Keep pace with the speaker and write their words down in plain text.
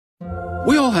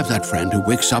We all have that friend who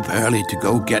wakes up early to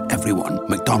go get everyone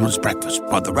McDonald's breakfast,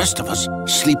 while the rest of us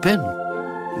sleep in.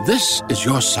 This is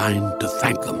your sign to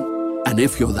thank them. And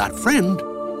if you're that friend,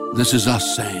 this is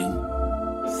us saying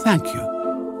thank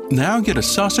you. Now get a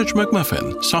sausage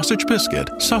McMuffin, sausage biscuit,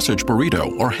 sausage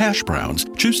burrito, or hash browns.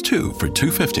 Choose 2 for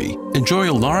 $2.50. Enjoy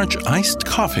a large iced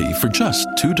coffee for just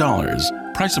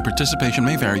 $2. Price and participation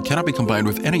may vary. Cannot be combined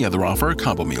with any other offer or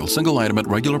combo meal. Single item at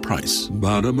regular price.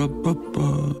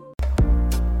 Ba-da-ba-ba-ba.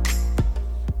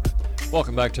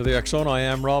 Welcome back to the X Zone. I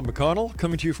am Rob McConnell,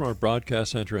 coming to you from our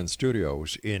broadcast center and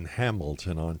studios in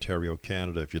Hamilton, Ontario,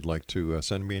 Canada. If you'd like to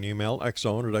send me an email,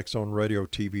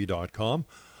 xzone@xzoneradiotv.com.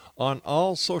 On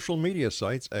all social media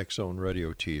sites, X Zone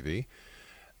Radio TV.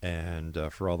 And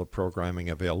for all the programming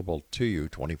available to you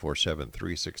 24/7,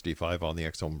 365 on the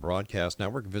X Zone Broadcast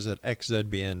Network, visit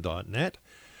xzbn.net.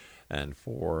 And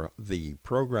for the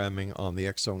programming on the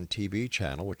X Zone TV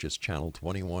channel, which is channel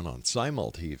 21 on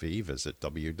Simul TV, visit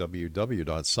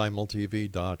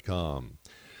www.simultv.com.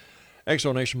 X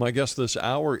Zone Nation, my guest this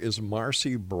hour is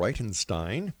Marcee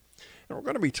Brightenstine. And we're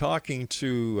going to be talking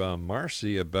to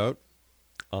Marcee about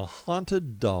a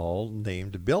haunted doll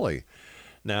named Millee.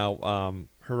 Now,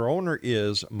 her owner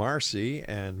is Marcee,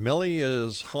 and Millee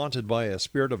is haunted by a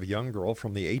spirit of a young girl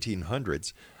from the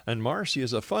 1800s. And Marcee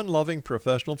is a fun-loving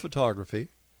professional photographer,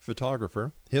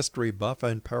 history buff,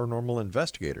 and paranormal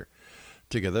investigator.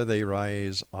 Together, they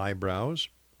raise eyebrows,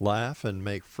 laugh, and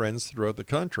make friends throughout the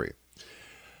country.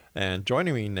 And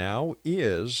joining me now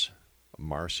is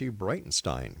Marcee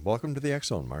Brightenstine. Welcome to the X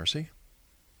Zone, Marcee.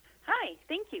 Hi,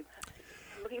 thank you.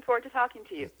 I'm looking forward to talking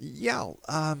to you. Yeah,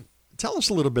 tell us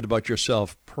a little bit about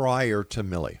yourself prior to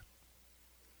Millee.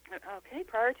 Okay,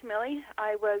 prior to Millee,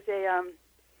 I was a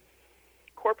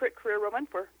corporate career woman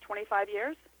for 25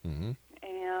 years, and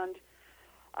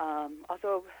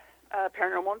also a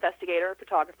paranormal investigator,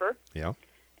 photographer. Yeah.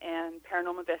 And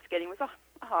paranormal investigating was a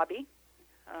hobby.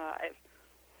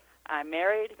 I'm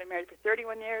married. I've been married for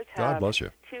 31 years. God bless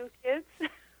you. 2 kids.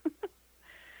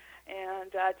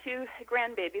 And 2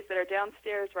 grandbabies that are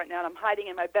downstairs right now, and I'm hiding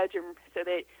in my bedroom so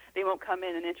they won't come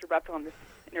in and interrupt on this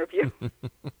interview.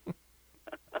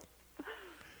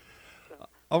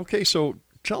 Okay, so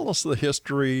tell us the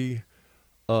history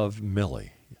of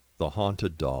Millee, the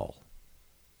haunted doll.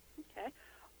 Okay.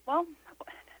 Well,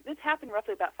 this happened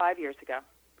roughly about 5 years ago.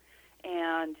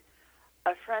 And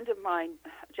a friend of mine,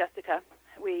 Jessica,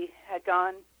 we had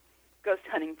gone ghost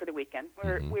hunting for the weekend.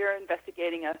 We're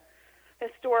investigating a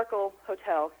historical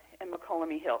hotel in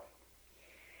McConnell Hill.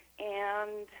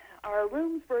 And our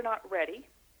rooms were not ready,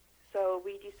 so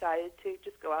we decided to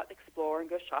just go out and explore and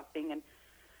go shopping and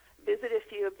visit a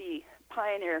few of the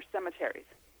pioneer cemeteries.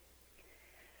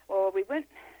 Well, we went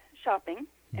shopping,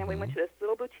 and we went to this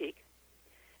little boutique,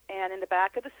 and in the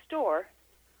back of the store,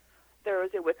 there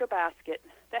was a wicker basket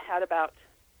that had about,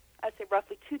 I'd say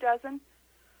roughly 2 dozen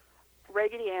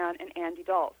Raggedy Ann and Andy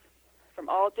dolls from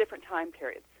all different time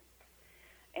periods.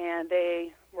 And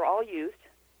they were all used,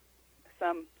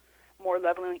 some more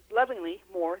lovingly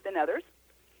more than others.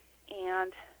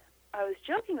 And I was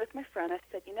joking with my friend. I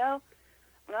said, you know,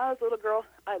 when I was a little girl,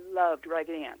 I loved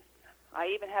Raggedy Ann. I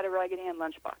even had a Raggedy Ann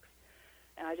lunchbox.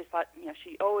 And I just thought, you know,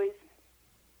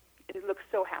 it looks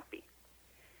so happy.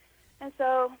 And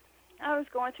so I was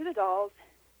going through the dolls,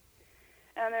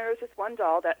 and there was this one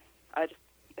doll that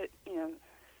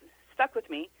stuck with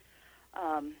me.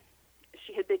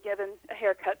 She had been given a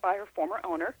haircut by her former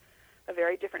owner, a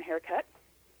very different haircut.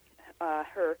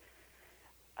 Her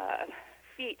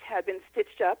feet had been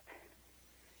stitched up,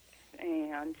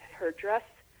 and her dress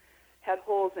had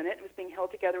holes in it and was being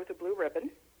held together with a blue ribbon.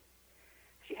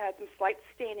 She had some slight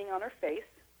staining on her face.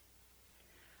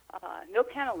 No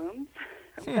pantaloons,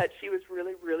 but she was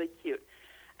really, really cute.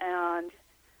 And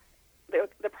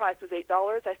the price was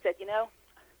 $8. I said, you know,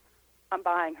 I'm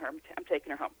buying her. I'm taking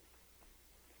her home.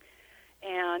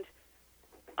 And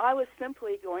I was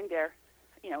simply going there,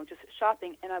 you know, just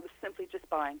shopping, and I was simply just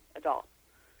buying a doll.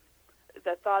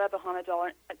 The thought of a haunted doll,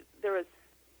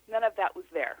 none of that was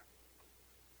there.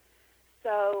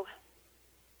 So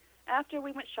after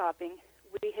we went shopping,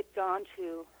 we had gone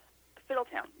to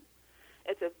Fiddletown.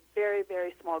 It's a very,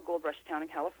 very small gold rush town in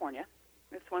California.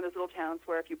 It's one of those little towns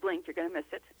where if you blink, you're going to miss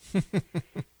it.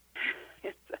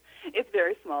 It's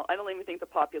very small. I don't even think the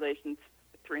population's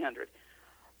 300.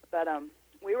 But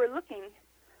we were looking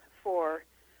for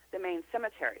the main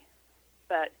cemetery,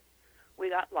 but we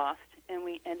got lost, and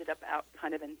we ended up out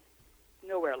kind of in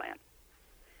nowhere land.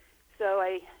 So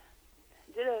I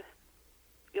did a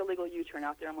illegal U-turn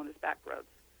out there on one of those back roads.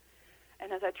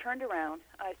 And as I turned around,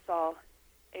 I saw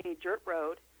a dirt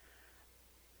road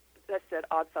that said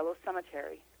Oddfellows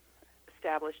Cemetery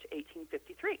established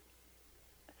 1853.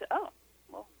 I said, oh,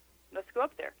 well, let's go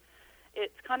up there.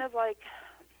 It's kind of like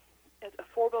a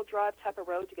four-wheel drive type of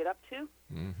road to get up to.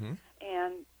 Mm-hmm.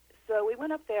 And so we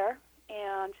went up there,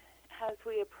 and as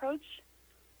we approach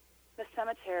the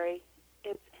cemetery,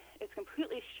 it's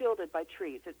completely shielded by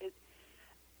trees. It's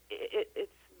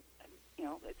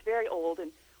it's very old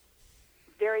and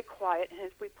very quiet. And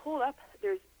as we pull up,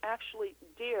 there's actually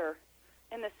deer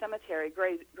in the cemetery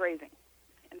grazing.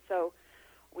 And so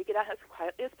we get out as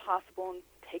quietly as possible and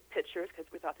take pictures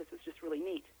because we thought this was just really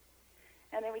neat.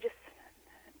 And then we just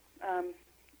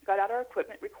got out our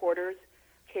equipment, recorders,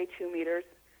 K2 meters,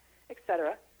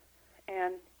 etc.,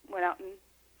 and went out and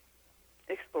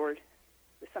explored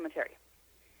the cemetery.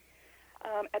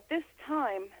 At this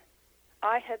time,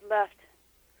 I had left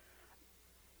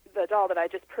the doll that I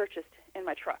just purchased in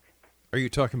my truck. Are you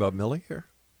talking about Millee here?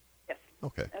 Yes.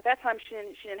 Okay. At that time, she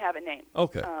didn't have a name.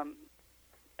 Okay.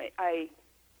 I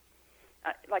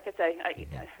like I say,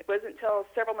 it wasn't until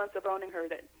several months of owning her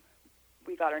that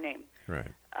we got her name.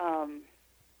 Right.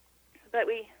 But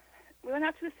we went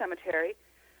out to the cemetery,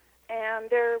 and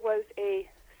there was a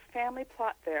family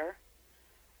plot there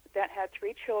that had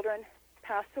 3 children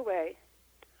pass away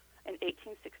in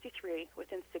 1863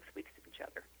 within 6 weeks of each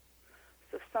other.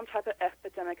 So some type of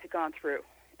epidemic had gone through,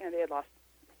 and they had lost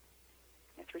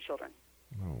 3 children.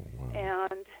 Oh, wow.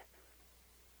 And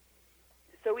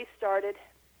so we started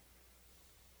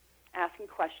asking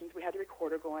questions. We had the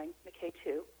recorder going, the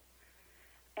K2,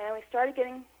 and we started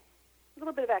getting a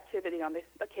little bit of activity on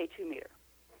the K2 meter.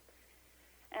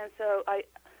 And so I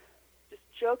just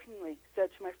jokingly said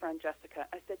to my friend Jessica,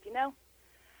 I said,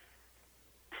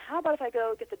 how about if I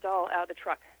go get the doll out of the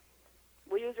truck?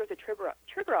 We'll use her as a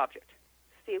trigger object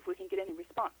to see if we can get any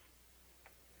response.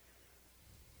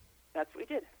 That's what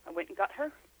we did. I went and got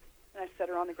her, and I set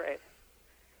her on the grave.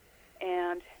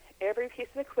 And every piece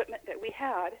of equipment that we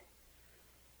had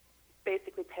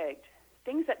basically pegged.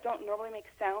 Things that don't normally make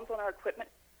sounds on our equipment,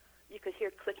 you could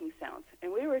hear clicking sounds.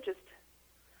 And we were just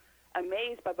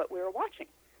amazed by what we were watching.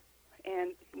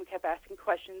 And we kept asking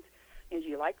questions. Do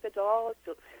you like the doll?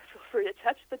 Feel free to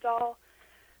touch the doll.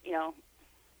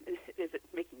 Is it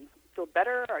making you feel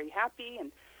better? Are you happy?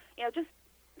 And, just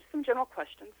some general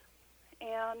questions.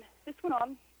 And this went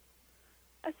on,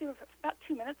 I see, for about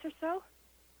 2 minutes or so.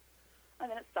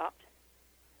 And then it stopped.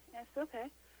 And I said, okay.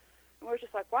 And we were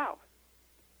just like, wow.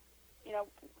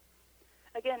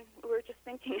 Again, we were just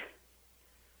thinking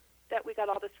that we got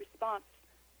all this response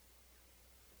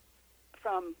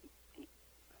from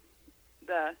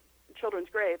the children's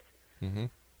graves, mm-hmm.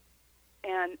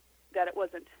 and that it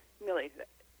wasn't Millee.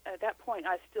 At that point,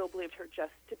 I still believed her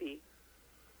just to be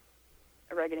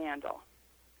a Raggedy Ann doll.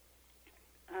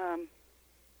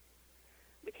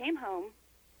 We came home,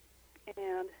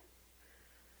 and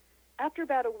after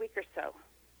about a week or so,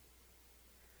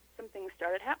 some things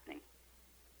started happening.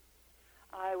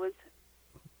 I was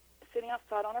sitting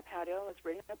outside on our patio. I was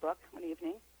reading a book one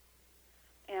evening,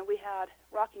 and we had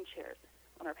rocking chairs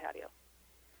on our patio.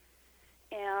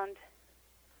 And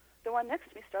the one next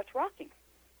to me starts rocking.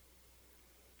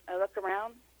 I look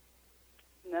around.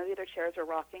 None of the other chairs are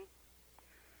rocking.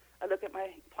 I look at my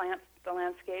plants, the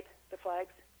landscape, the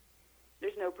flags.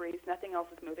 There's no breeze. Nothing else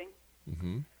is moving.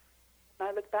 Mm-hmm. And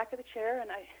I look back at the chair,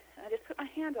 and I just put my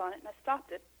hand on it, and I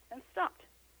stopped it, and stopped.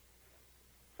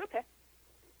 It's okay.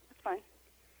 That's fine.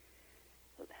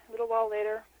 A little while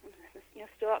later, I was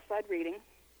still outside reading.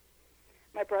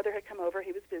 My brother had come over.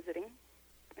 He was visiting,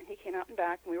 and he came out and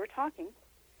back, and we were talking.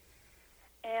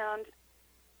 And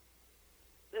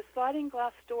the sliding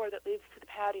glass door that leads to the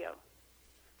patio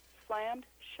slammed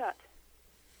shut,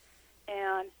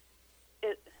 and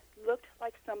it looked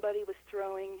like somebody was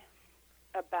throwing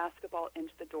a basketball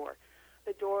into the door.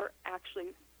 The door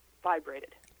actually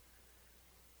vibrated.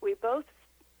 We both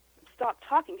stopped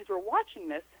talking because we're watching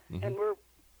this, mm-hmm. and we're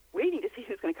waiting to see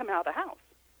who's going to come out of the house.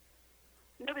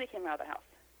 Nobody came out of the house.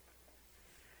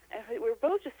 And we were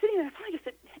both just sitting there, and I finally just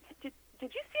said,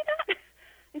 did you see that?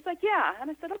 He's like, yeah.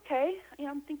 And I said, okay.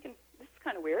 I'm thinking, this is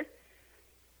kind of weird.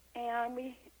 And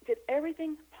we did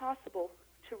everything possible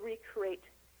to recreate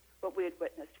what we had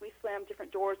witnessed. We slammed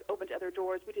different doors, opened other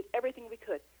doors. We did everything we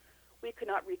could. We could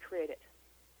not recreate it.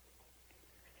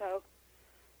 So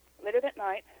later that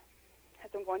night,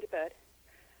 as I'm going to bed,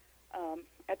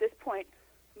 at this point,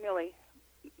 Millee,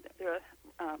 the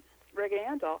Raggedy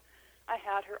Ann doll, I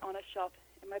had her on a shelf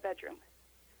in my bedroom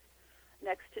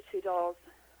next to 2 dolls,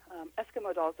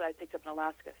 Eskimo dolls that I picked up in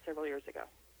Alaska several years ago.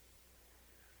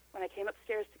 When I came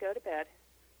upstairs to go to bed,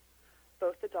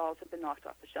 both the dolls had been knocked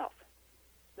off the shelf.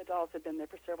 The dolls had been there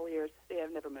for several years. They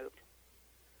have never moved.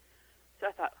 So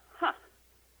I thought,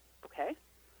 okay.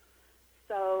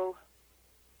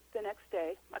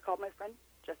 called my friend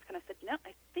Jessica, and I said,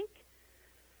 I think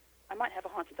I might have a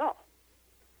haunted doll.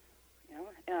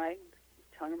 And I was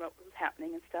telling her about what was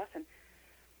happening and stuff, and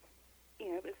we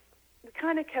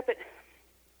kind of kept it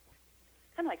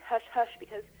kind of like hush hush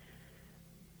because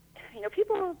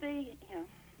people are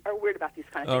weird about these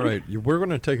kind of All things. right, we're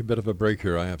going to take a bit of a break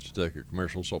here. I have to take a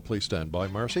commercial, so please stand by,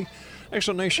 Marcee.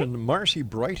 Explanation, Marcee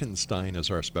Brightenstine is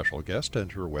our special guest,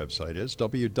 and her website is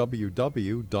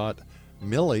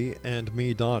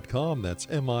www.milleeandme.com. That's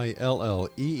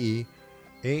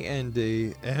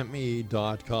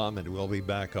MILLEEANDME.com, and we'll be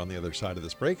back on the other side of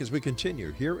this break as we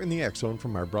continue here in the X Zone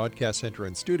from our broadcast center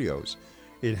and studios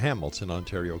in Hamilton,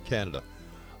 Ontario, Canada.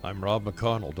 I'm Rob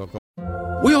McConnell. Don't go.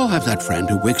 We all have that friend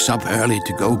who wakes up early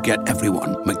to go get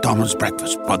everyone McDonald's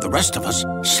breakfast, while the rest of us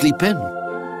sleep in.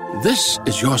 This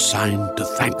is your sign to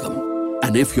thank them.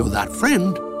 And if you're that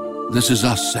friend, this is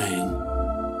us saying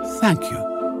thank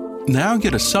you. Now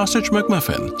get a sausage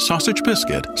McMuffin, sausage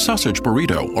biscuit, sausage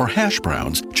burrito, or hash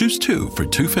browns. Choose 2 for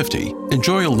 $2.50.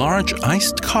 Enjoy a large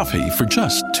iced coffee for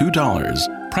just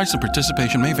 $2. Price and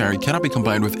participation may vary. Cannot be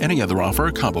combined with any other offer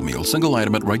or combo meal. Single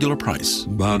item at regular price.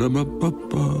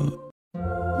 Ba-da-ba-ba-ba.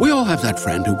 We all have that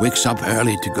friend who wakes up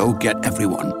early to go get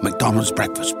everyone McDonald's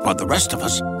breakfast, while the rest of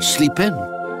us sleep in.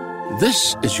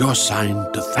 This is your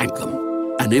sign to thank them.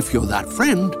 And if you're that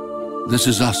friend, this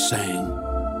is us saying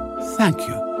thank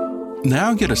you.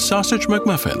 Now get a sausage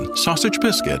McMuffin, sausage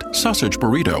biscuit, sausage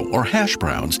burrito, or hash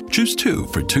browns. Choose 2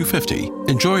 for $2.50.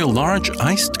 Enjoy a large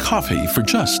iced coffee for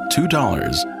just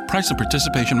 $2. Price and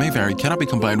participation may vary. Cannot be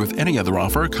combined with any other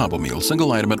offer or combo meal.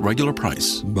 Single item at regular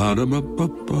price.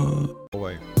 Ba-da-ba-ba-ba.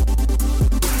 Away.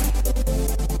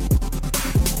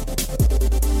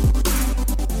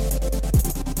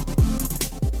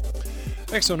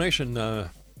 Explanation,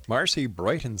 Marcee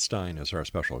Brightenstine is our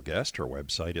special guest. Her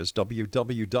website is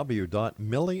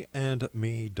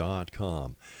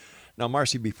www.milleeandme.com. Now,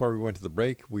 Marcee, before we went to the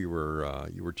break, you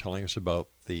were telling us about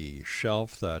the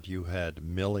shelf that you had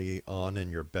Millee on in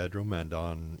your bedroom, and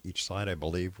on each side, I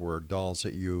believe, were dolls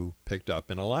that you picked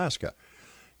up in Alaska.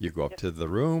 You go up to the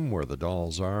room where the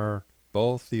dolls are.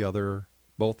 Both the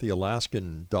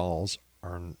Alaskan dolls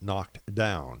are knocked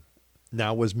down.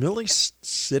 Now, was Millee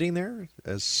sitting there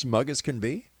as smug as can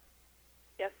be?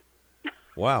 Yes.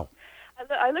 Wow.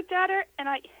 I looked at her, and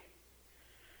I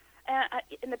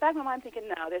in the back of my mind, thinking,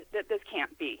 no, this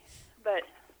can't be. But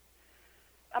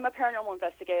I'm a paranormal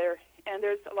investigator, and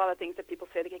there's a lot of things that people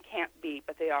say that it can't be,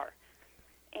 but they are.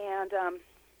 And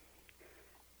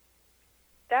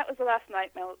that was the last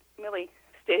night Millee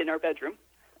stayed in our bedroom.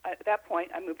 At that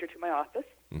point, I moved her to my office.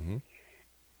 Mm-hmm.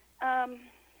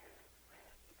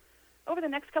 Over the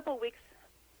next couple of weeks,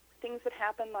 things would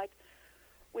happen, like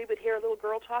we would hear a little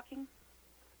girl talking.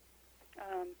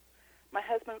 My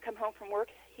husband would come home from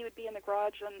work. He would be in the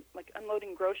garage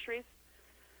unloading groceries,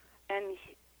 and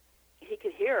he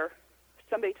could hear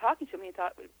somebody talking to him. He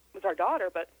thought it was our daughter,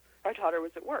 but our daughter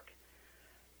was at work.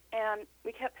 And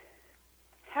we kept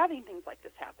having things like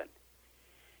this happen.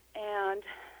 And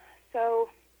so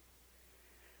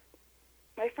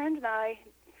my friend and I,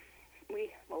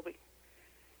 we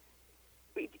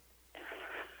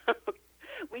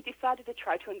decided to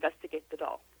try to investigate the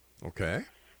doll. Okay.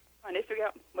 Trying to figure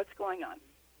out what's going on.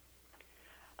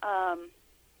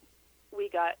 We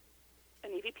got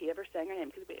an EVP of her saying her name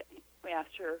because we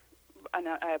asked her, and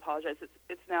I apologize,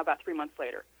 it's now about 3 months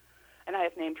later, and I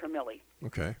have named her Millee.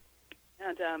 Okay.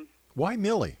 And Why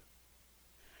Millee?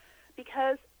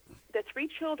 because the 3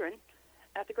 children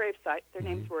at the gravesite, their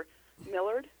names were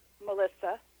Millard,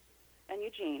 Melissa, and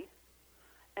Eugene,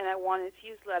 and I wanted to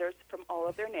use letters from all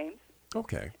of their names.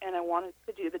 Okay. And I wanted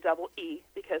to do the double E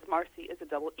because Marcee is a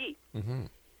double E. Mm-hmm.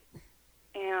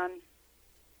 And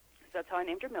so that's how I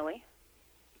named her Millee.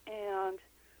 And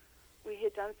we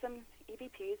had done some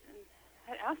EVPs, and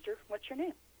I asked her, "What's your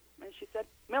name?" And she said,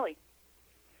 "Millee."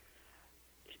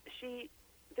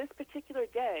 This particular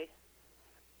day,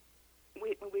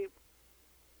 we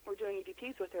were doing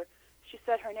EVPs with her, she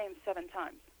said her name 7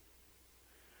 times.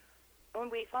 When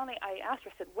I asked her,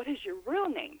 I said, "What is your real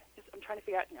name?" Because I'm trying to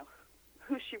figure out,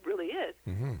 who she really is.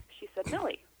 Mm-hmm. She said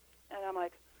Millee. And I'm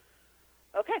like,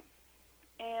 okay.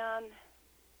 And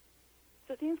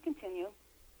so things continue.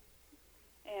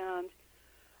 And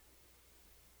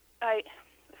the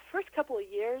first couple of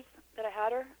years that I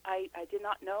had her, I did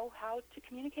not know how to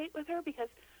communicate with her because,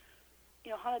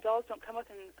 haunted dolls don't come with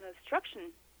an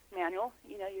instruction manual.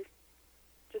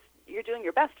 You're doing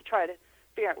your best to try to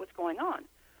figure out what's going on.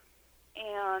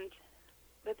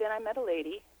 But then I met a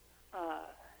lady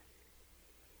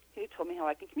who told me how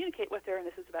I can communicate with her, and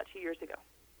this was about 2 years ago.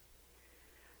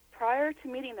 Prior to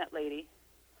meeting that lady,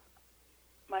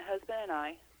 my husband and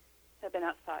I have been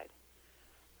outside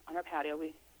on our patio.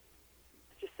 We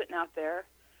just sitting out there.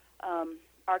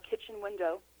 Our kitchen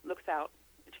window looks out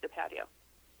into the patio.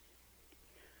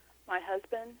 My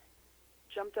husband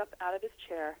jumped up out of his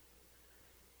chair,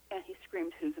 and he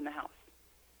screamed, "Who's in the house?"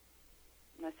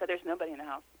 And I said, "There's nobody in the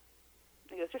house."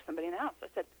 He goes, "There's somebody in the house." I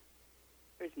said,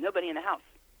 "There's nobody in the house.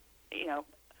 You know,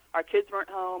 our kids weren't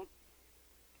home.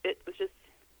 It was just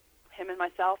him and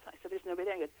myself." I said, "There's nobody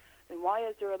there." He goes, "Then why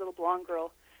is there a little blonde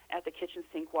girl at the kitchen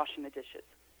sink washing the dishes?"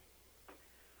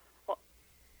 Well,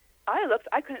 I looked.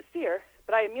 I couldn't see her,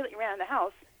 but I immediately ran in the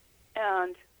house,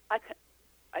 and I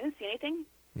didn't see anything.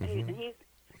 Mm-hmm. And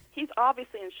he's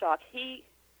obviously in shock.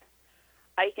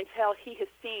 I can tell he has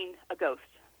seen a ghost.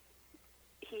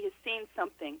 He has seen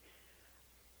something,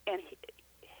 and he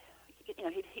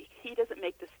doesn't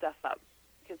make this stuff up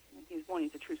because he's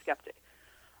a true skeptic.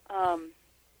 So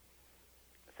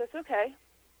it's okay.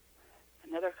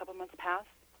 Another couple months passed.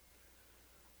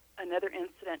 Another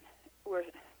incident where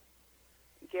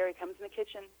Gary comes in the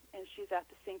kitchen and she's at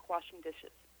the sink washing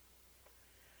dishes.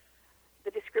 The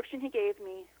description he gave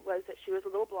me was that she was a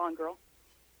little blonde girl,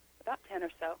 about 10 or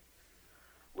so,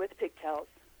 with pigtails,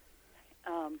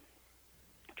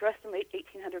 dressed in late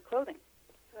 1800 clothing.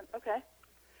 So, okay.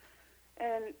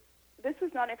 And this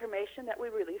was not information that we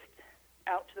released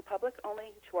out to the public,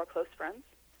 only to our close friends.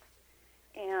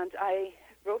 And I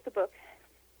wrote the book,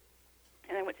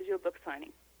 and I went to do a book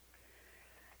signing.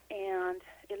 And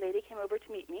a lady came over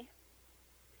to meet me,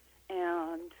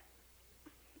 and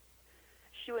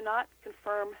she would not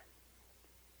confirm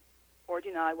or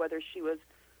deny whether she was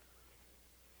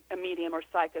a medium or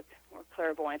psychic or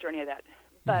clairvoyant or any of that.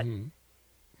 But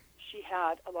she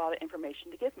had a lot of information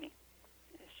to give me.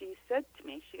 She said to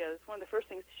me, she goes, one of the first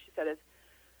things she said is,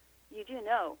 "You do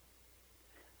know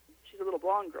she's a little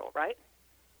blonde girl, right?"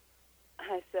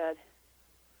 I said,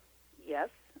 "Yes.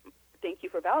 Thank you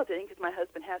for validating, because my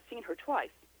husband has seen her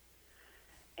twice."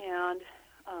 And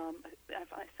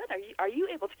I said, are you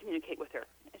able to communicate with her?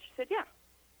 And she said, "Yeah."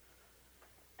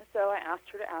 And so I asked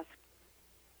her to ask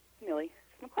Millee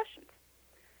some questions.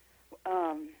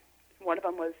 One of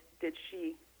them was, did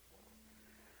she,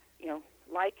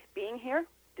 like being here?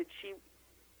 Did she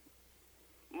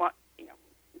want,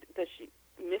 does she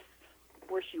miss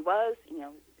where she was?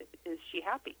 Is she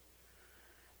happy?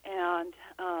 And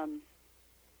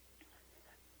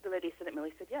the lady said that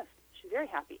Millee said, yes, she's very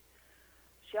happy.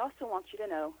 She also wants you to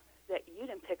know that you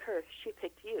didn't pick her, she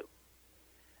picked you.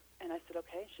 And I said,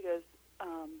 okay. She goes,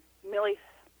 Millee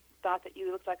thought that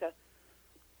you looked like a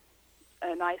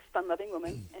nice, fun-loving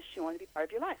woman, and she wanted to be part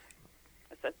of your life.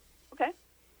 I said, okay.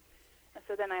 And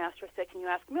so then I asked her, I said, can you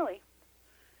ask Millee,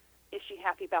 is she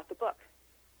happy about the book?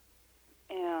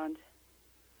 And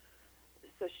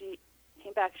so she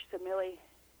came back, she said, Millee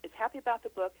is happy about the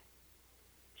book.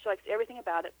 She likes everything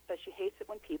about it, but she hates it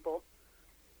when people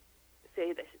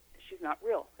say that she's not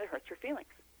real. It hurts her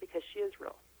feelings, because she is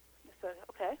real. I said,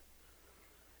 okay.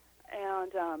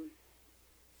 And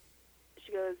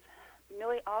she goes,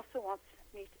 Millee also wants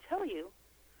me to tell you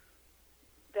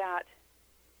that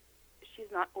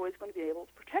she's not always going to be able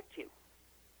to protect you.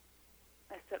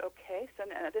 I said, okay. So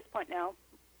at this point now,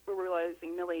 we're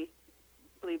realizing Millee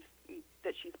believes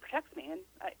that she protects me, and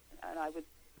I would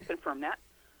confirm that.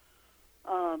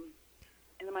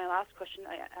 And then my last question,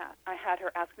 I had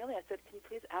her ask Millee, I said, can you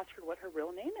please ask her what her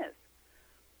real name is?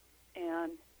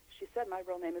 And she said, my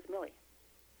real name is Millee.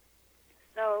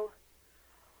 So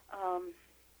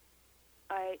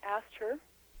I asked her,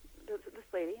 this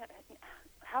lady,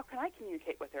 how can I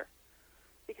communicate with her?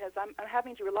 Because I'm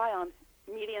having to rely on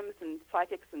mediums and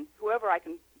psychics and whoever I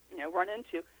can run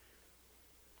into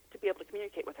to be able to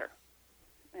communicate with her.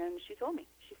 And she told me,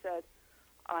 she said,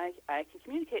 I can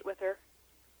communicate with her.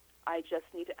 I just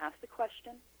need to ask the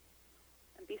question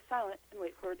and be silent and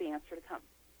wait for the answer to come.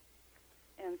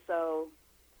 And so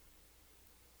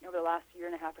over the last year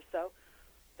and a half or so,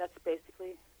 that's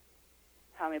basically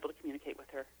how I'm able to communicate with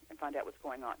her and find out what's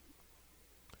going on.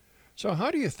 So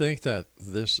how do you think that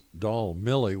this doll,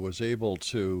 Millee, was able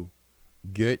to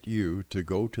get you to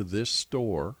go to this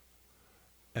store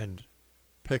and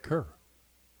pick her?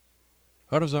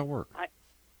 How does that work?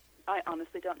 I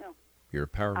honestly don't know. You're a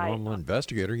paranormal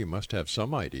investigator. You must have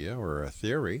some idea or a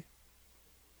theory.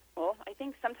 Well, I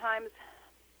think sometimes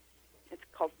it's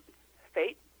called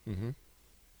fate. Mm-hmm.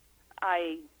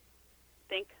 I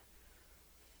think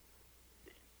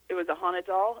it was a haunted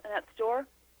doll in that store.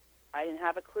 I didn't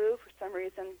have a clue. For some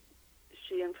reason,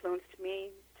 she influenced me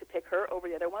to pick her over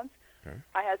the other ones. Okay.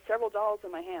 I had several dolls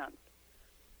in my hands,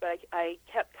 but I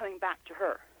kept coming back to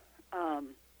her.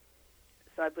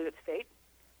 So I believe it's fate.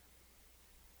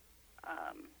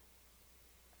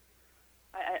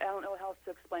 I don't know how else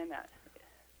to explain that.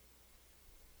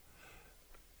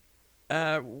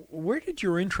 Where did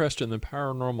your interest in the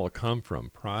paranormal come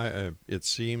from? It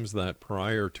seems that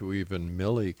prior to even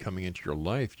Millee coming into your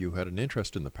life, you had an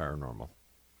interest in the paranormal.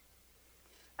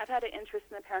 I've had an interest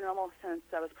in the paranormal since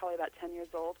I was probably about 10 years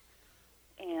old.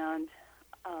 And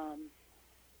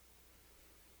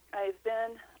I've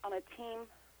been on a team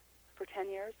for 10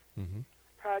 years. Mm-hmm.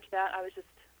 Prior to that, I was just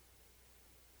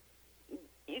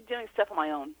doing stuff on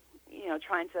my own,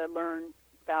 trying to learn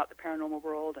about the paranormal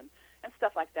world and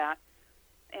stuff like that.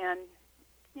 And,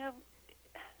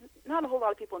 not a whole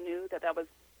lot of people knew that was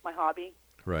my hobby.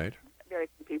 Right. Very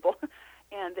few people.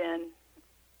 And then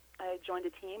I joined a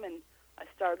team, and I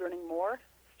started learning more,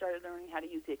 started learning how to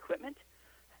use the equipment,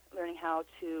 learning how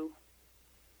to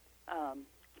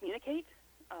communicate,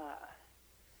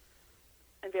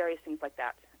 and various things like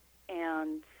that.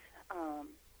 And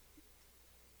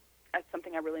that's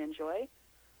something I really enjoy.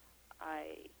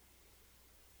 I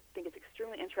think it's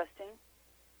extremely interesting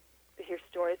to hear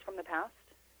stories from the past.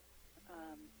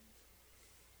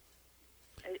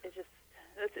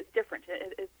 It's different.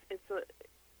 It's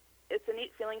a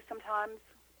neat feeling sometimes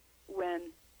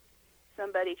when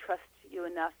somebody trusts you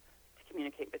enough to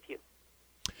communicate with you.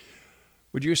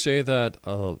 Would you say that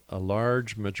a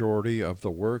large majority of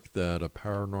the work that a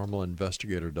paranormal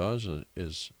investigator does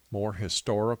is more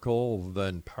historical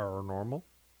than paranormal?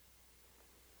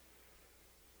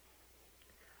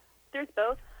 There's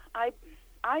both. I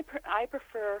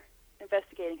prefer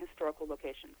investigating historical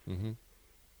locations. Mm-hmm.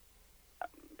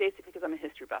 Basically, because I'm a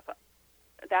history buff.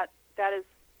 That is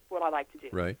what I like to do.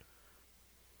 Right.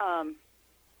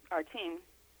 Our team,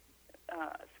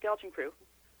 skeleton crew,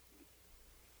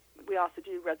 we also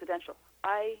do residential.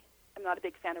 I am not a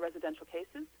big fan of residential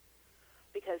cases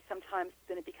because sometimes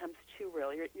then it becomes too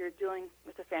real. You're dealing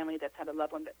with a family that's had a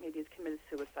loved one that maybe has committed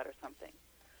suicide or something.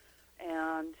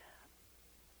 And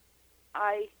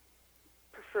I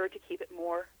prefer to keep it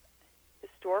more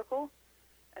historical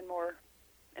and more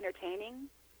entertaining.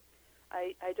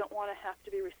 I don't want to have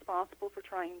to be responsible for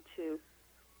trying to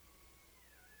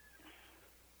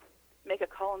make a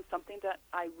call on something that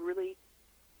I really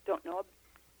don't know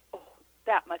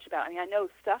that much about. I mean, I know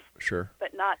stuff, sure,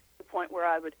 but not to the point where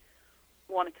I would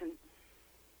want to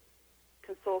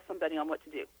console somebody on what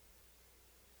to do.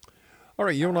 All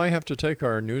right, you and I have to take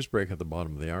our news break at the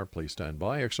bottom of the hour. Please stand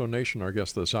by. Exo Nation, our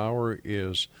guest this hour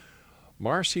is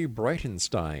Marcee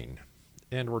Brightenstine,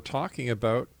 and we're talking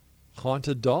about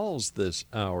haunted dolls this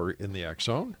hour in the X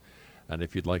Zone. And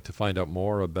if you'd like to find out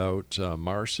more about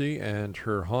Marcee and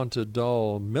her haunted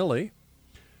doll, Millee,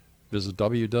 visit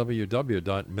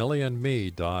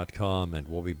www.milleeandme.com, and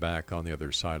we'll be back on the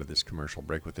other side of this commercial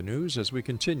break with the news as we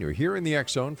continue here in the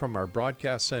X Zone from our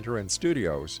broadcast center and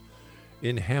studios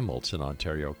in Hamilton,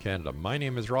 Ontario, Canada. My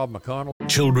name is Rob McConnell.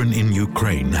 Children in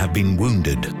Ukraine have been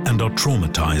wounded and are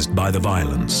traumatized by the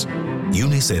violence.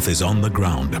 UNICEF is on the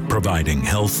ground providing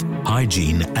health,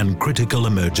 hygiene, and critical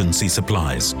emergency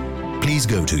supplies. Please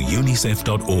go to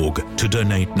unicef.org to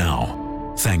donate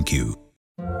now. Thank you.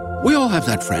 We all have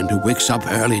that friend who wakes up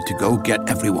early to go get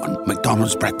everyone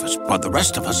McDonald's breakfast, while the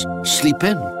rest of us sleep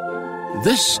in.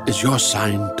 This is your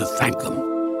sign to thank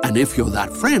them. And if you're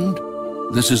that friend,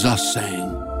 this is us saying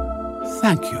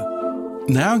thank you.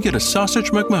 Now get a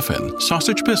sausage McMuffin,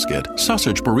 sausage biscuit,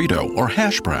 sausage burrito, or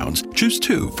hash browns. Choose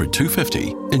 2 for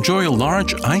 $2.50. Enjoy a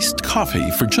large iced coffee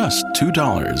for just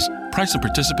 $2. Price and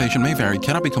participation may vary.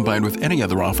 Cannot be combined with any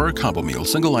other offer or combo meal.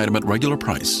 Single item at regular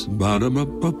price.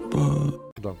 Ba-da-ba-ba-ba.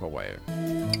 Don't go away.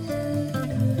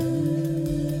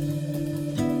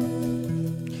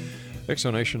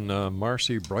 Exonation,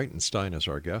 Marcee Brightenstine is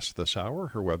our guest this hour.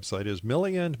 Her website is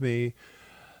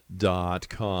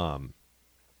MilleeandMe.com.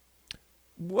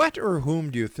 What or whom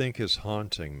do you think is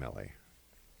haunting Millee?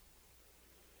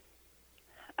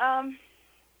 I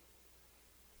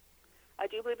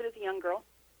do believe it is a young girl.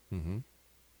 Mm-hmm.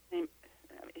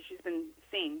 She's been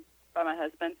seen by my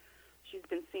husband. She's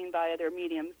been seen by other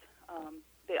mediums.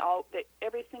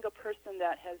 Every single person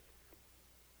that has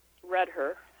read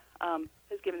her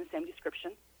has given the same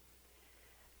description.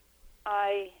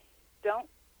 I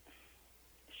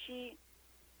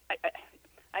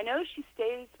know she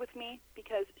stays with me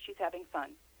because she's having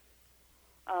fun.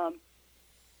 For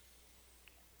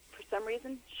some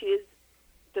reason, she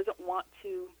doesn't want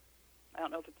to, I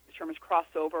don't know if the term is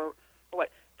crossover or what.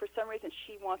 For some reason,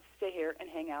 she wants to stay here and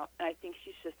hang out, and I think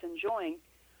she's just enjoying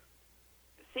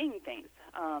seeing things.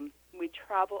 We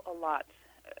travel a lot.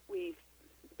 We've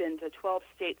been to 12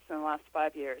 states in the last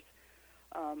 5 years.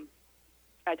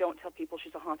 I don't tell people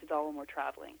she's a haunted doll when we're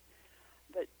traveling,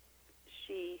 but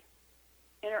she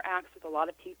interacts with a lot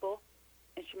of people,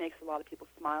 and she makes a lot of people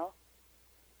smile.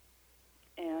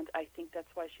 And I think that's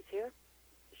why she's here.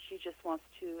 She just wants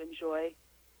to enjoy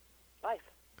life.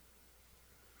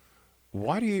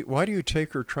 Why do you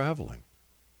take her traveling?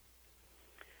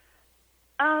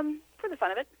 For the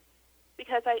fun of it,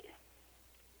 because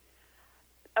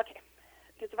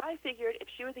if I figured if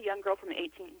she was a young girl from the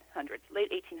 1800s,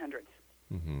 late 1800s,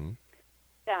 Mm-hmm.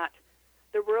 that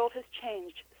the world has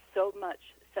changed so much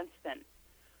since then,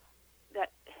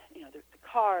 that the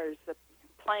cars, the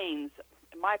planes,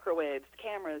 microwaves,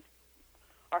 cameras,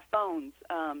 our phones,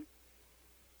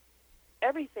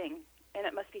 everything, and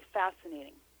it must be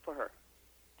fascinating for her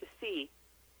to see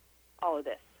all of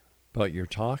this. But you're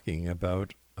talking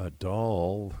about a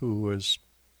doll who is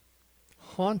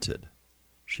haunted.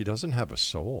 She doesn't have a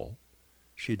soul.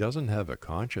 She doesn't have a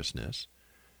consciousness.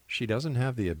 She doesn't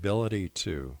have the ability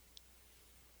to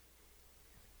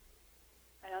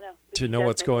know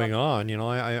what's going on.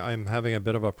 I'm having a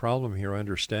bit of a problem here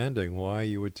understanding why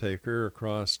you would take her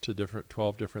across to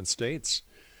 12 different states.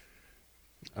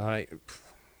 When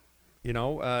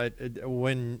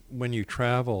you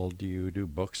travel, do you do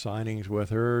book signings with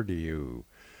her? Do you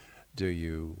do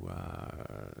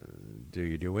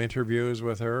interviews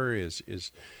with her?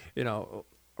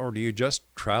 Or do you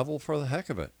just travel for the heck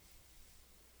of it?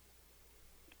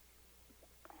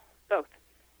 Both.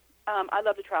 I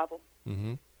love to travel.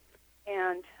 Mm-hmm.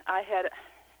 And I had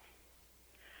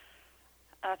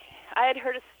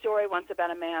heard a story once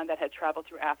about a man that had traveled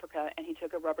through Africa, and he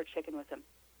took a rubber chicken with him,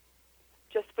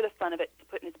 just for the fun of it, to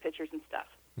put in his pictures and stuff.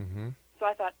 Mm-hmm. So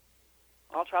I thought,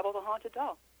 I'll travel with a haunted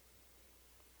doll.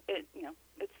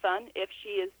 It's fun. If she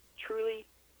is truly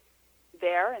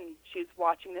there and she's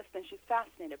watching this, then she's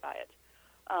fascinated by it.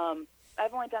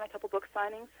 I've only done a couple book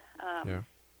signings.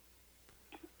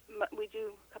 We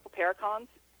do a couple Paracons,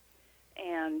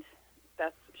 and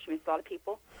she meets a lot of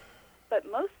people. But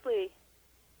mostly,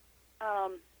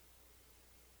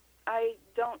 I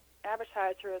don't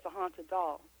advertise her as a haunted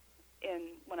doll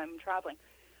when I'm traveling.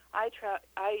 I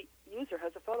use her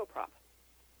as a photo prop,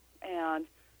 and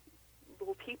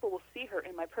people will see her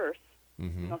in my purse.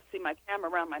 Mm-hmm. They'll see my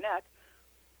camera around my neck,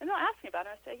 and they'll ask me about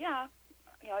her. I say, yeah,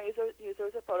 I use her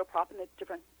as a photo prop in the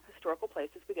different historical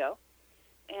places we go.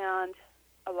 And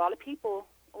a lot of people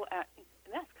will ask,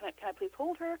 can I please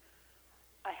hold her?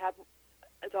 I had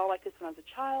a doll like this when I was a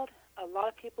child. A lot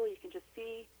of people, you can just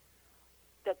see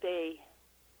that they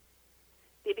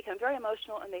become very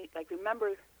emotional, and they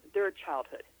remember their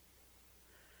childhood.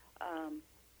 A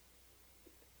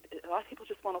lot of people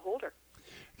just want to hold her.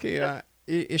 Okay,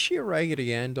 is she a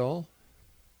Raggedy Ann doll?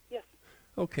 Yes.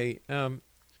 Okay,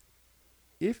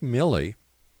 if Millee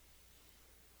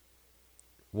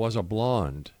was a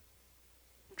blonde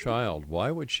child, why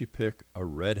would she pick a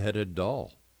red-headed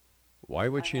doll? Why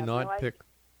would she not pick...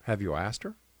 Have you asked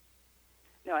her?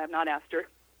 No, I have not asked her.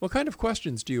 What kind of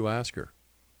questions do you ask her?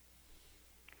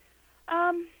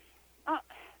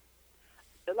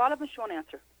 A lot of them she won't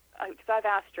answer. Because I've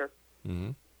asked her,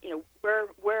 Mm-hmm.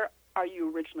 Where are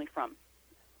you originally from?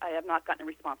 I have not gotten a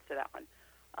response to that one.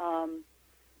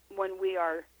 When we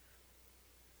are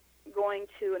going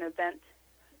to an event,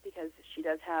 because she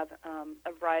does have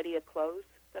a variety of clothes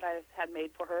that I've had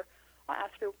made for her, I'll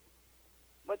ask her,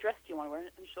 what dress do you want to wear?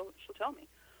 And she'll tell me.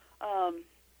 I'll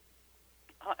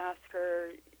ask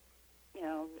her, do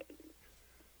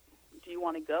you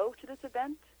want to go to this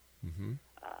event? Mm-hmm.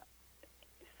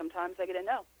 Sometimes I get a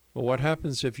no. Well, what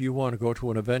happens if you want to go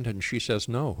to an event and she says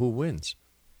no? Who wins?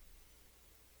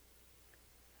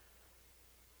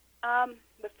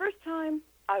 The first time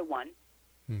I won,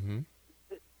 Mm-hmm.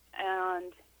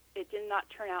 and it did not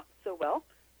turn out so well,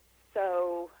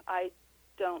 so I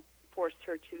don't force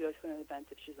her to go to an event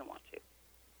if she doesn't want to.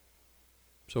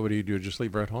 So what do you do? Just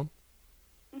leave her at home?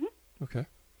 Mm-hmm. Okay.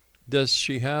 Does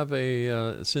she have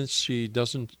since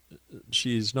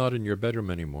she's not in your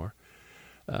bedroom anymore,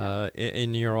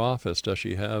 in your office, does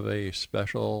she have a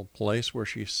special place where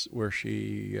she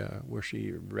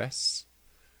rests?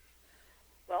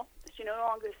 Well, she no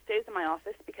longer stays in my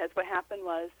office, because what happened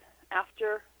was,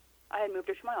 after I had moved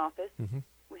her to my office, Mm-hmm.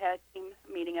 we had a team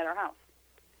meeting at our house.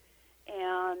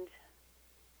 And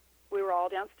we were all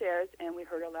downstairs, and we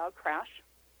heard a loud crash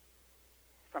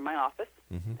from my office,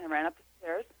 Mm-hmm. and I ran up the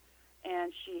stairs,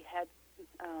 and she had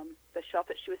the shelf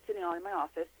that she was sitting on in my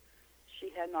office, she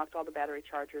had knocked all the battery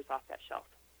chargers off that shelf.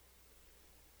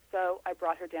 So I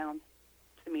brought her down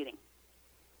to the meeting.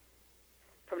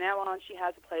 From now on, she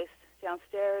has a place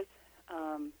downstairs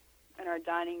in our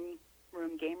dining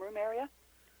room, game room area,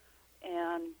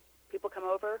 and people come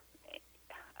over,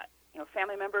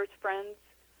 family members, friends,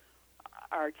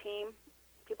 our team,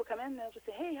 people come in and they'll just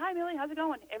say, "Hey, hi, Millee, how's it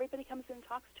going?" Everybody comes in and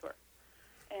talks to her.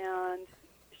 And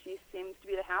she seems to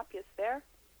be the happiest there.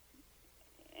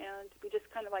 And we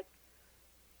just kind of like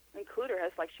include her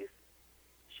as like she's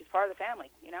part of the family,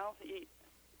 you know.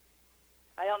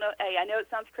 I don't know. Hey, I know it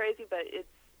sounds crazy, but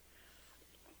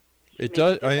it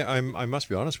does. I must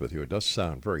be honest with you. It does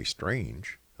sound very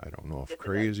strange. I don't know if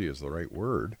crazy is the right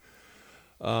word.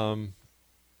 What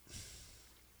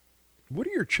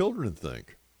do your children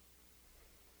think?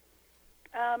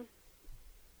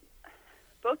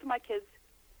 Both of my kids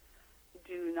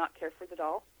do not care for the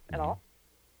doll at all.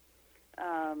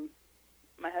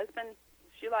 My husband,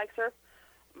 she likes her.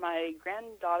 My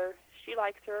granddaughter, she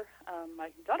likes her. My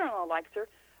daughter-in-law likes her.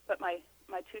 But my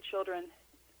two children,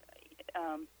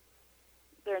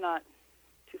 they're not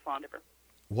too fond of her.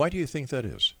 Why do you think that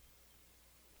is?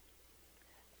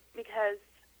 Because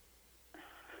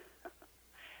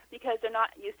they're not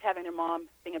used to having their mom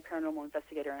being a paranormal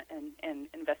investigator and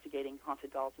investigating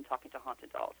haunted dolls and talking to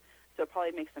haunted dolls. So it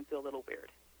probably makes them feel a little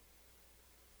weird.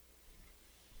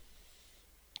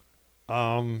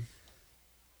 Well,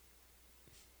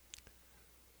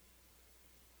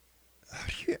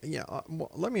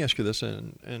 let me ask you this,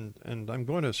 and I'm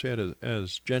going to say it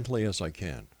as gently as I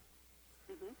can.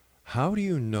 Mm-hmm. How do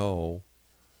you know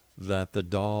that the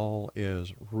doll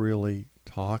is really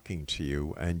talking to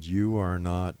you and you are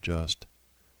not just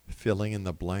filling in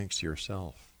the blanks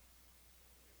yourself?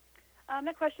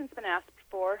 That question's been asked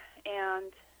before,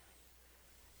 and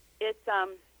it's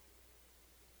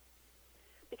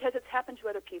because it's happened to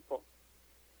other people.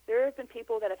 There have been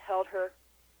people that have held her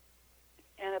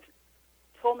and have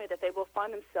told me that they will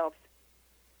find themselves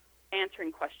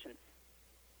answering questions.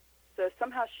 So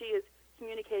somehow she is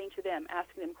communicating to them,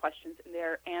 asking them questions, and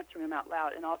they're answering them out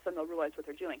loud, and all of a sudden they'll realize what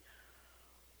they're doing.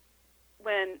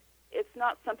 When it's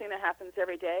not something that happens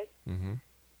every day, mm-hmm.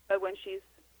 but when she's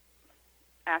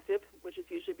active, which is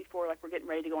usually before like we're getting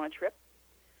ready to go on a trip,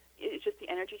 it's just the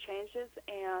energy changes,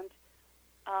 and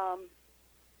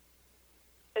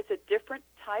it's a different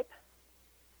type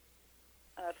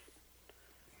of,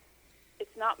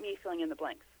 it's not me filling in the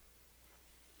blanks.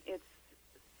 It's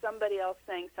somebody else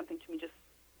saying something to me just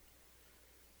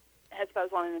as if I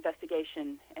was on an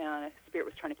investigation and a spirit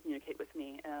was trying to communicate with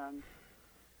me, and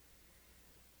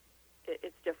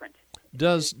it's different.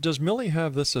 Does Millee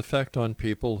have this effect on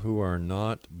people who are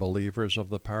not believers of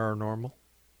the paranormal?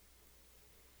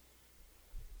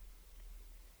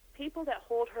 People that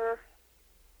hold her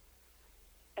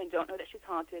and don't know that she's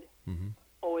haunted mm-hmm.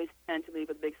 always tend to leave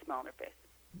with a big smile on their face.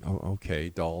 Oh, okay.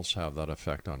 Dolls have that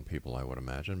effect on people, I would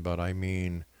imagine. But I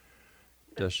mean,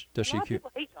 does she? A lot of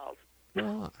people hate dolls.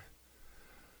 Ah.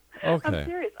 Okay. I'm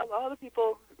serious. A lot of the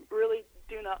people really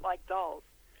do not like dolls.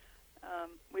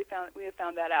 We have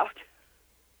found that out.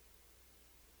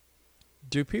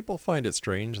 Do people find it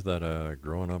strange that a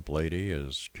grown-up lady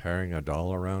is carrying a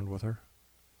doll around with her?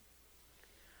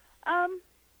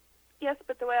 Yes,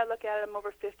 but the way I look at it, I'm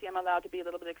over 50. I'm allowed to be a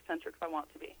little bit eccentric if I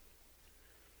want to be.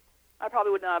 I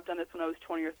probably would not have done this when I was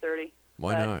 20 or 30.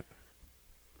 Why not?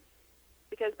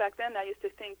 Because back then I used to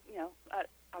think,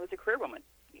 I was a career woman.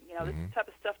 mm-hmm. This type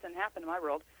of stuff didn't happen in my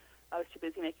world. I was too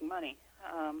busy making money.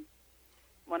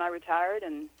 When I retired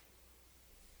and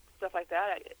stuff like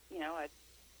that, I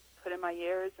put in my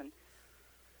years and,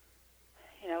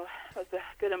 was a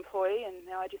good employee, and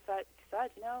now I decided,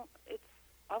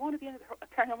 I want to be a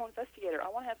paranormal investigator. I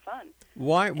want to have fun.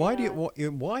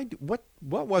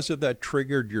 What was it that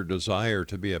triggered your desire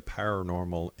to be a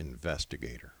paranormal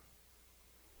investigator?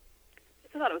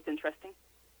 I thought it was interesting.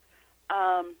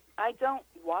 I don't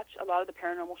watch a lot of the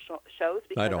paranormal shows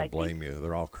because I don't blame you.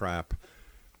 They're all crap.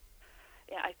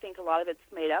 Yeah, I think a lot of it's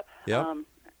made up. Yep.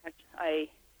 I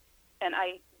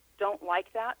don't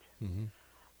like that. Mm-hmm.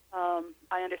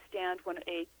 I understand when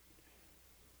a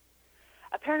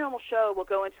paranormal show will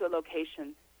go into a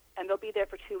location, and they'll be there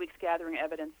for 2 weeks gathering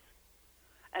evidence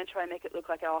and try and make it look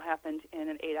like it all happened in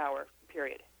an 8-hour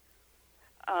period.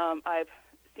 I've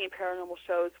seen paranormal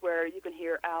shows where you can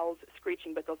hear owls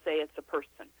screeching, but they'll say it's a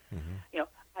person. Mm-hmm.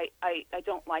 I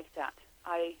don't like that.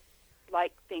 I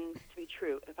like things to be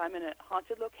true. If I'm in a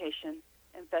haunted location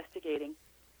investigating,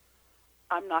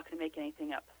 I'm not going to make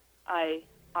anything up. I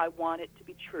want it to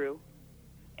be true.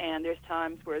 And there's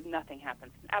times where nothing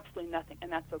happens, absolutely nothing,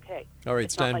 and that's okay. All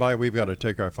right, stand by. We've got to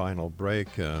take our final break,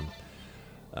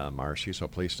 Marcee, so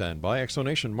please stand by.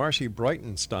 Explanation, Marcee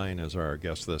Brightenstine is our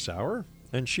guest this hour,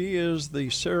 and she is the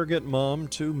surrogate mom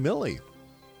to Millee,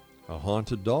 a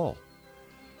haunted doll.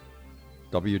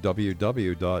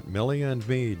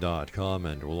 www.milleeandme.com,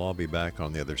 and we'll all be back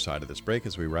on the other side of this break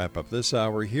as we wrap up this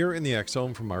hour here in the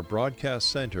X-Zone from our broadcast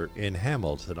center in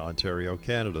Hamilton, Ontario,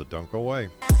 Canada. Don't go away.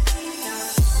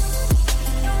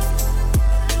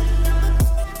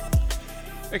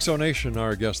 Exonation,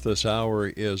 our guest this hour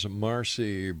is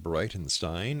Marcee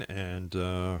Brightenstine,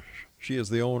 and she is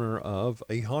the owner of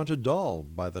a haunted doll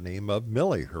by the name of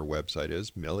Millee. Her website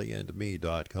is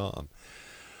milleeandme.com.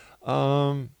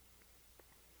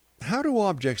 How do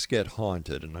objects get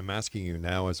haunted? And I'm asking you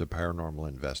now as a paranormal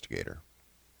investigator.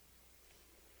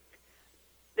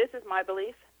 This is my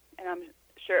belief, and I'm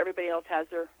sure everybody else has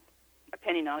their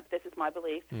opinion on it. This is my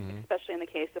belief, especially in the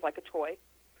case of like a toy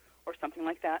or something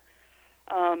like that.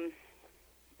 So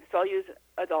I'll use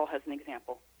a doll as an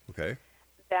example. Okay.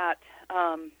 That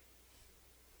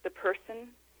the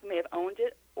person who may have owned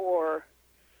it or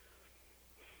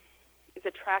is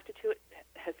attracted to it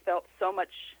has felt so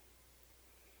much,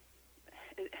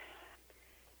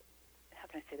 how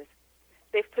can I say this?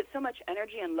 They've put so much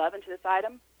energy and love into this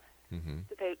item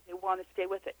that they want to stay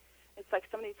with it. It's like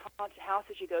some of these haunted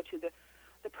houses you go to,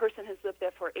 the person has lived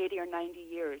there for 80 or 90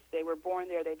 years. They were born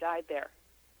there, they died there.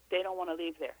 They don't want to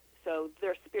leave there. So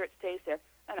their spirit stays there,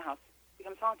 and the house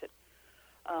becomes haunted.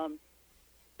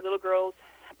 Little girls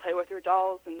play with their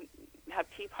dolls and have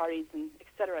tea parties and et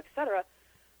cetera,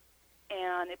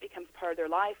 and it becomes part of their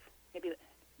life, maybe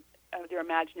their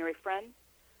imaginary friend,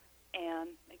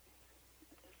 and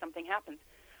something happens.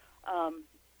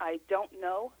 I don't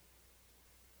know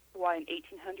why an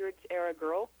 1800s era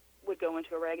girl would go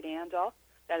into a Raggedy Ann doll.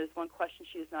 That is one question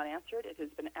she has not answered. It has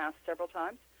been asked several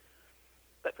times.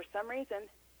 But for some reason,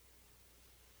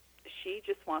 she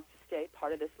just wants to stay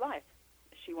part of this life.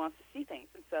 She wants to see things.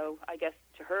 And so I guess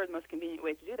to her, the most convenient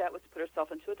way to do that was to put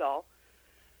herself into a doll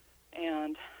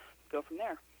and go from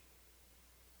there.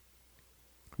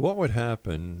 What would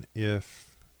happen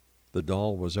if the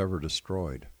doll was ever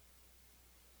destroyed?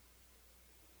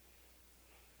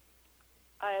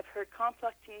 I have heard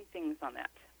conflicting things on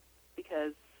that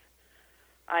because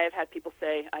I have had people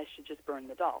say I should just burn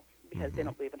the doll because they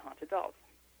don't believe in haunted dolls.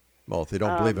 Well, if they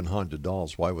don't believe in haunted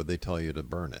dolls, why would they tell you to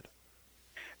burn it?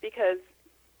 Because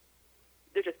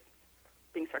they're just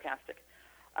being sarcastic.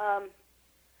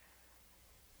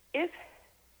 If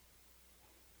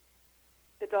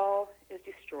the doll is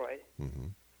destroyed,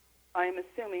 I am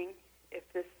assuming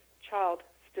if this child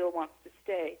still wants to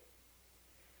stay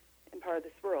in part of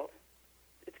this world,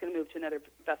 it's going to move to another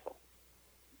vessel,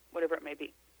 whatever it may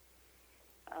be.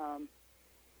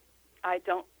 I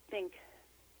don't think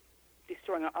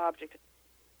destroying the object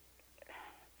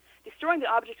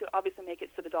would obviously make it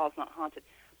so the doll is not haunted,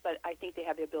 but I think they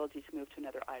have the ability to move to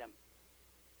another item.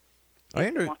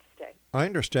 I Want to stay. I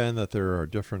understand that there are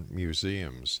different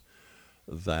museums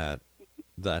that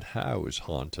house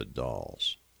haunted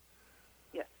dolls.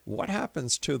 Yes. What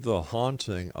happens to the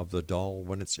haunting of the doll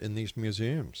when it's in these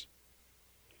museums?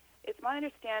 It's my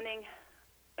understanding,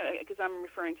 because I'm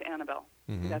referring to Annabelle.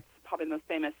 That's probably the most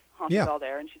famous haunted doll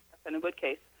there, and she's in a wood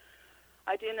case.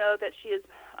 I do know that she is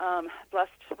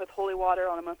blessed with holy water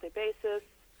on a monthly basis.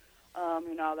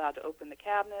 You're not allowed to open the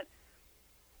cabinet.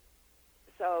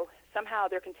 So somehow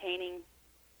they're containing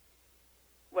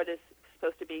what is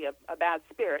supposed to be a bad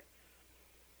spirit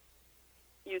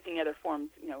using other forms,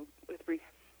 with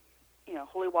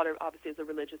holy water obviously is a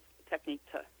religious technique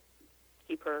to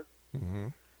keep her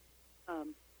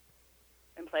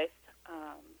in place.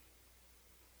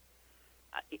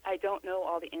 I don't know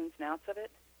all the ins and outs of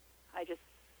it.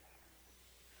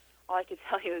 All I can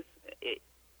tell you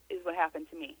is what happened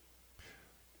to me.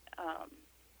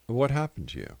 What happened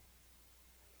to you?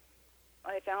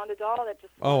 I found a doll that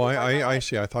just... Oh, I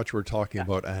see. I thought you were talking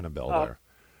about Annabelle there.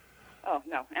 Oh,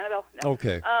 no. Annabelle, no.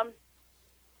 Okay.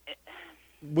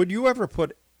 Would you ever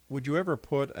put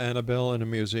Annabelle in a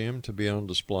museum to be on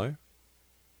display?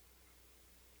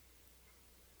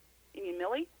 You mean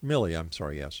Millee? Millee, I'm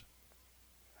sorry, yes.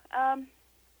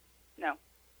 No.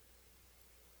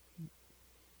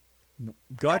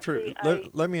 Godfrey,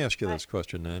 let me ask you this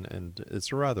question then, and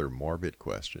it's a rather morbid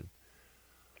question.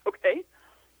 Okay.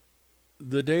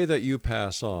 The day that you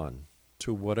pass on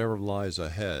to whatever lies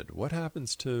ahead, what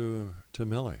happens to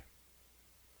Millee?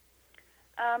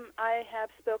 I have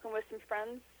spoken with some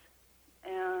friends,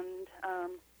 and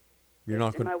You're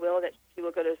not in going. my will that she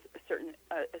will go to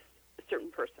a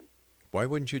certain person. Why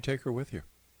wouldn't you take her with you?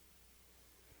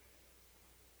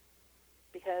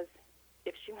 Because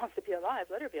if she wants to be alive,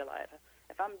 let her be alive.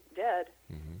 If I'm dead,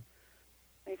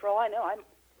 I mean, for all I know,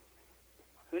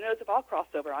 who knows if I'll cross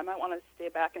over? I might want to stay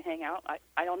back and hang out.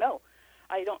 I don't know.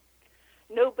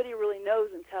 Nobody really knows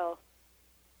until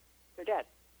they're dead.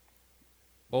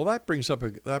 Well, that brings up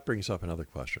another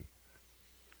question.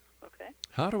 Okay.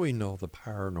 How do we know the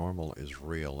paranormal is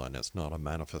real and it's not a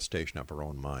manifestation of our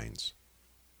own minds?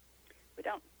 We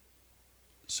don't.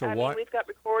 So I why? mean, we've got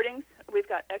recordings. We've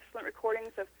got excellent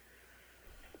recordings of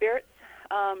spirits.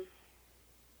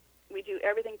 We do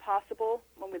everything possible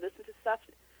when we listen to stuff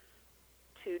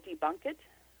to debunk it.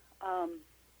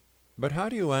 But how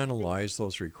do you analyze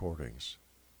those recordings?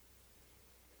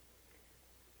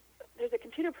 There's a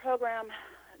computer program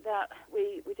that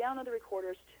we download the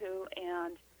recorders to,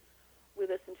 and we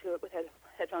listen to it with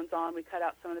headphones on. We cut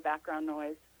out some of the background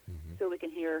noise so we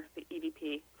can hear the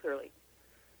EVP clearly.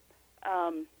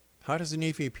 How does an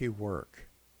EVP work?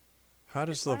 How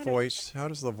does the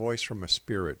voice from a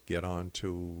spirit get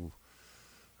onto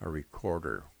a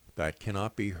recorder that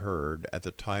cannot be heard at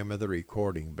the time of the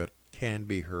recording but can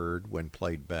be heard when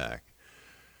played back?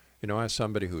 You know, as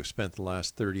somebody who spent the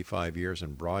last 35 years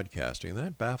in broadcasting,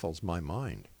 that baffles my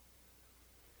mind.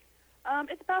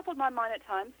 It's baffled my mind at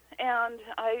times, and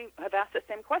I have asked the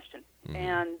same question.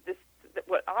 And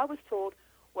what I was told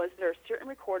was there are certain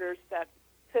recorders that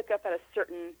pick up at a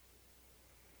certain,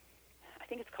 I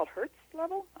think it's called hertz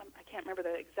level. I can't remember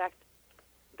the exact,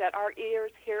 that our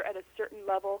ears hear at a certain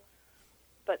level,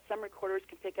 but some recorders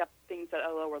can pick up things at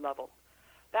a lower level.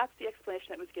 That's the explanation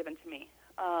that was given to me.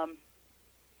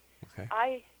 Okay.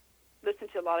 I listen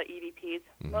to a lot of EVPs.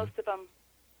 Most of them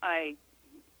I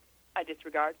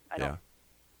disregard. I don't. Yeah.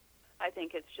 I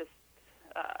think it's just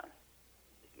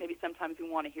maybe sometimes we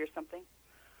want to hear something.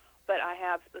 But I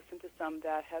have listened to some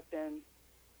that have been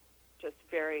just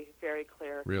very, very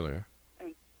clear. Really?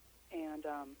 And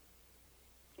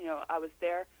you know, I was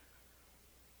there.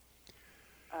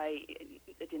 I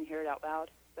didn't hear it out loud,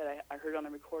 but I heard it on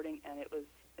the recording, and it was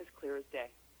as clear as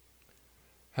day.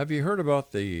 Have you heard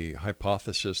about the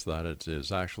hypothesis that it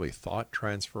is actually thought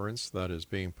transference that is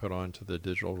being put onto the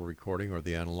digital recording or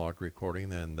the analog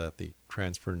recording, and that the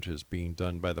transference is being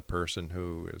done by the person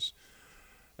who is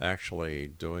actually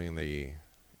doing the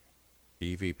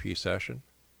EVP session?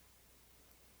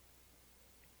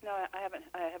 No, I haven't.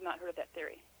 I have not heard of that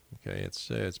theory. Okay,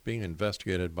 it's being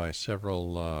investigated by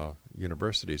several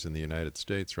universities in the United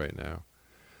States right now.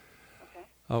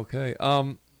 Okay.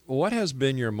 Okay. What has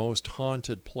been your most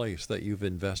haunted place that you've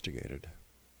investigated?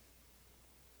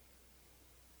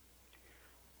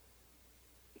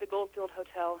 The Goldfield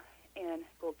Hotel in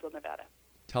Goldfield, Nevada.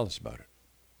 Tell us about it.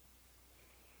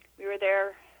 We were there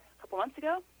a couple months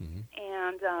ago,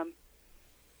 and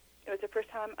it was the first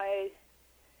time I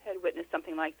had witnessed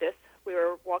something like this. We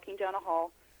were walking down a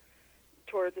hall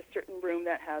towards a certain room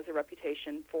that has a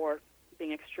reputation for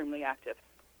being extremely active.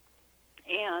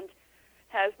 And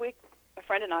as a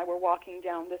friend and I were walking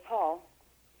down this hall,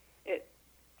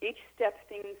 each step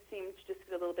things seemed to just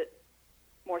get a little bit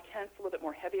more tense, a little bit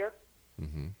more heavier.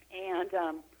 And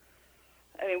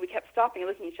I mean, we kept stopping and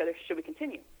looking at each other. Should we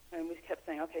continue? And we kept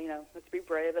saying, okay, let's be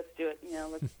brave. Let's do it.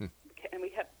 And we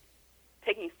kept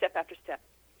taking step after step.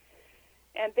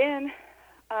 And then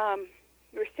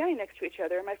we were standing next to each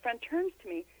other, and my friend turns to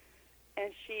me,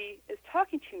 and she is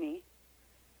talking to me,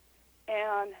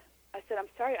 and I said, I'm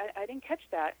sorry, I didn't catch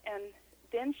that. And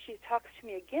then she talks to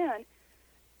me again,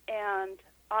 and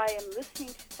I am listening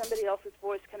to somebody else's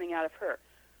voice coming out of her.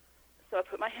 So I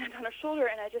put my hand on her shoulder,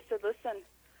 and I just said, listen,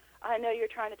 I know you're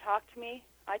trying to talk to me.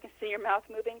 I can see your mouth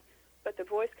moving, but the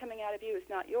voice coming out of you is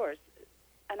not yours.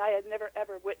 And I had never,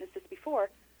 ever witnessed this before.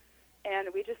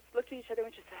 And we just looked at each other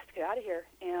and just said, let's get out of here.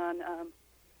 And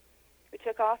we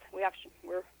took off. We're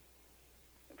a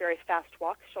very fast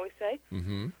walk, shall we say.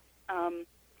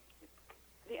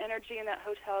 The energy in that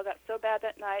hotel got so bad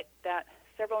that night that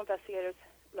several investigators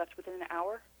left within an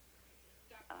hour.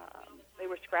 They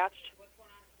were scratched,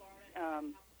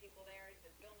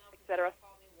 etc.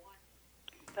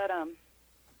 But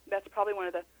that's probably one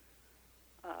of the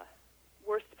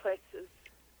worst places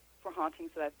for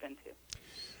hauntings that I've been to.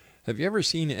 Have you ever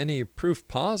seen any proof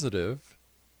positive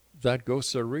that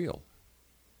ghosts are real?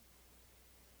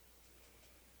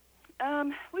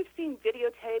 We've seen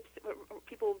videotapes.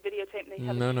 People videotape and they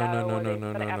have a shadow or they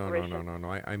have an apparition.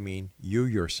 No. I mean, you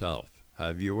yourself.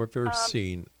 Have you ever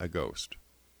seen a ghost?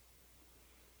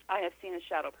 I have seen a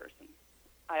shadow person.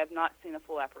 I have not seen a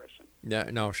full apparition. Yeah.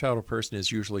 Now, a shadow person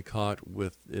is usually caught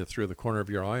with through the corner of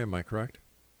your eye. Am I correct?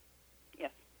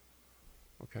 Yes.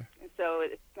 Okay. And so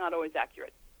it's not always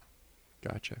accurate.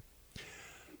 Gotcha.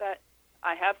 But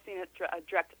I have seen a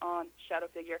direct on shadow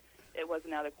figure. It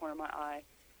wasn't out of the corner of my eye,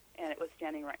 and it was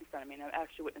standing right in front of me, and I've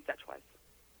actually witnessed that twice.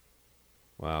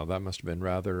 Wow, that must have been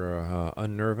rather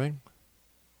unnerving.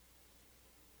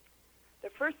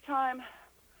 The first time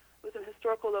was in a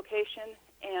historical location,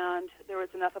 and there was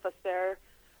enough of us there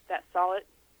that saw it,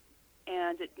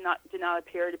 and it did not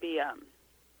appear to be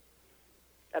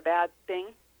a bad thing.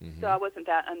 So I wasn't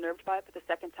that unnerved by it. But the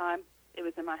second time, it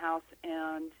was in my house,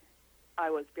 and I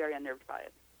was very unnerved by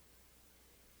it.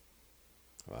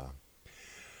 Wow.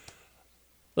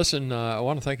 Listen, I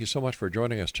want to thank you so much for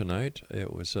joining us tonight.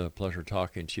 It was a pleasure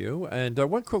talking to you. And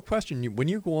one quick question. When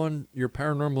you go on your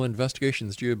paranormal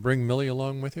investigations, do you bring Millee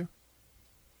along with you?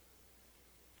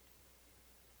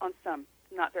 On some,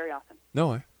 not very often.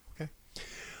 No, okay.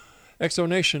 Exo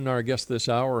Nation, our guest this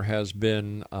hour has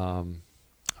been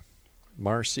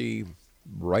Marcee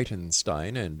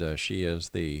Brightenstine, and she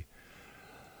is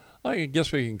I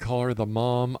guess we can call her the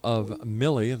mom of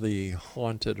Millee, the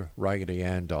haunted Raggedy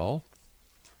Ann doll.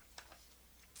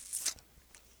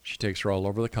 She takes her all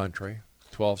over the country,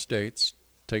 12 states,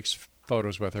 takes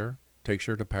photos with her, takes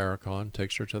her to Paracon,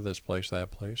 takes her to this place, that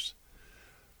place.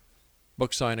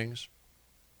 Book signings.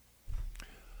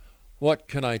 What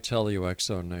can I tell you,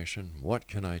 Exo Nation? What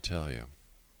can I tell you?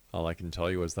 All I can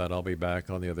tell you is that I'll be back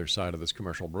on the other side of this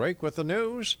commercial break with the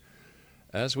news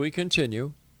as we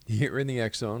continue here in the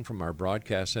X-Zone from our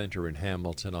broadcast center in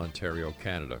Hamilton, Ontario,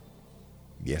 Canada.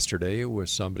 Yesterday, it was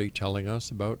somebody telling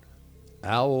us about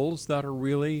owls that are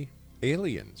really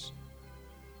aliens.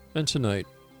 And tonight,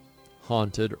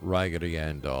 haunted Raggedy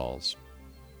Ann dolls.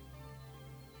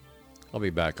 I'll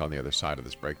be back on the other side of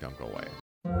this break. Don't go away.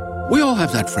 We all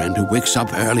have that friend who wakes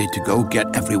up early to go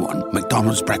get everyone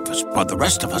McDonald's breakfast, while the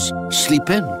rest of us sleep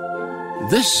in.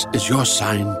 This is your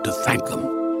sign to thank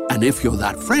them. And if you're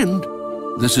that friend,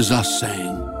 this is us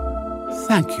saying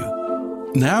thank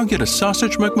you. Now get a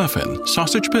sausage McMuffin,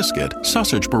 sausage biscuit,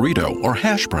 sausage burrito, or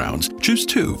hash browns. Choose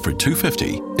 2 for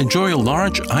 $2.50. Enjoy a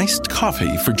large iced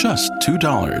coffee for just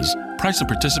 $2. Price and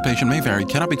participation may vary.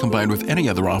 Cannot be combined with any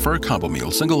other offer or combo meal.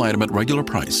 Single item at regular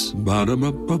price.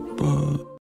 Ba-da-ba-ba-ba.